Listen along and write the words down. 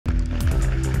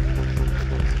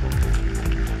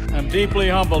deeply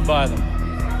humbled by them.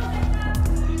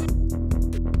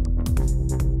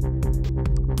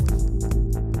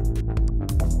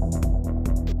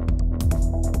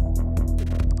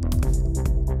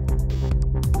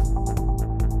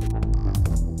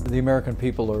 The American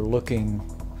people are looking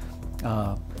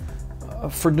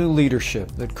for new leadership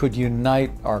that could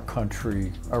unite our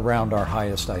country around our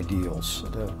highest ideals,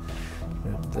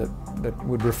 that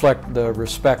would reflect the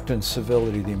respect and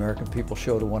civility the American people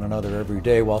show to one another every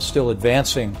day while still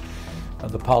advancing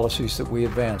the policies that we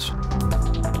advance.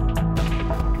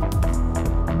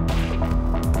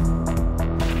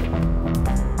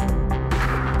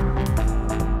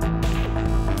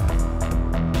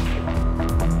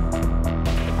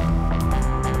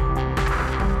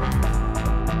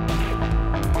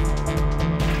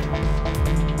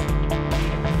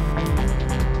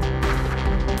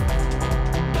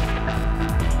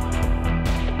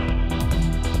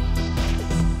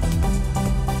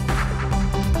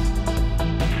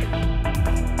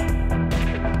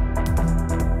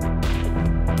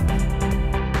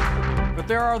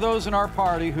 There are those in our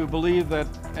party who believe that,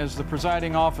 as the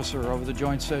presiding officer over the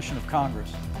joint session of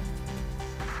Congress,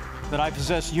 that I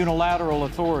possess unilateral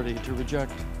authority to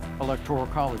reject electoral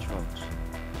college votes.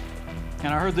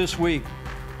 And I heard this week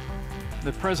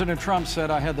that President Trump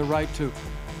said I had the right to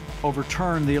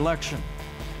overturn the election.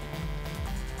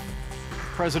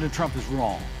 President Trump is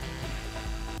wrong.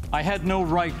 I had no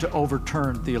right to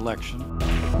overturn the election.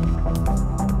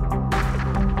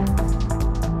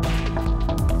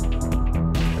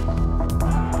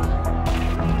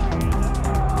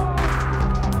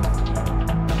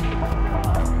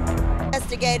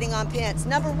 Investigating on Pence.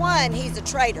 Number one, he's a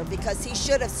traitor because he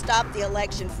should have stopped the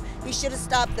election. He should have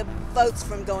stopped the votes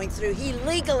from going through. He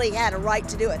legally had a right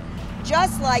to do it.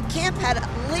 Just like Kemp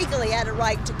legally had a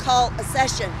right to call a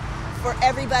session for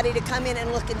everybody to come in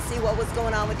and look and see what was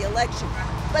going on with the election.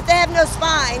 But they have no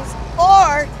spines,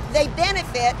 or they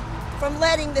benefit from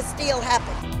letting this deal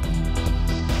happen.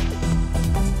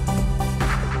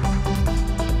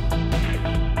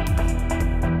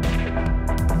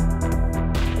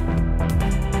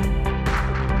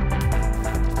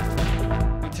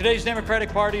 Today's Democratic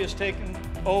Party is taken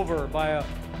over by a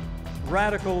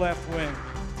radical left-wing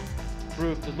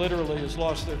group that literally has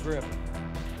lost their grip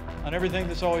on everything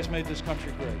that's always made this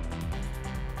country great.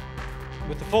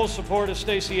 With the full support of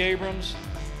Stacey Abrams,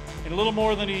 in a little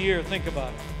more than a year, think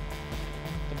about it,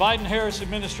 the Biden-Harris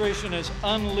administration has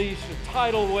unleashed a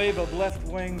tidal wave of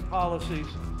left-wing policies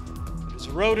that has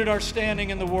eroded our standing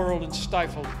in the world and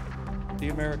stifled the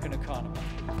American economy.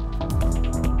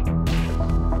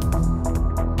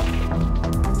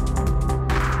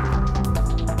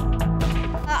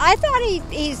 I thought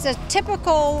he's a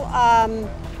typical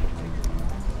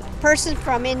person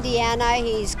from Indiana.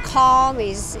 He's calm,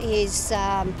 he's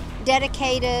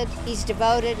dedicated, he's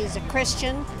devoted, he's a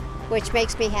Christian, which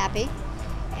makes me happy.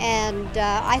 And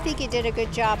I think he did a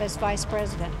good job as Vice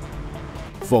President.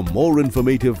 For more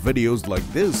informative videos like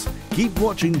this, keep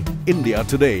watching India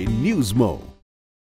Today Newsmo.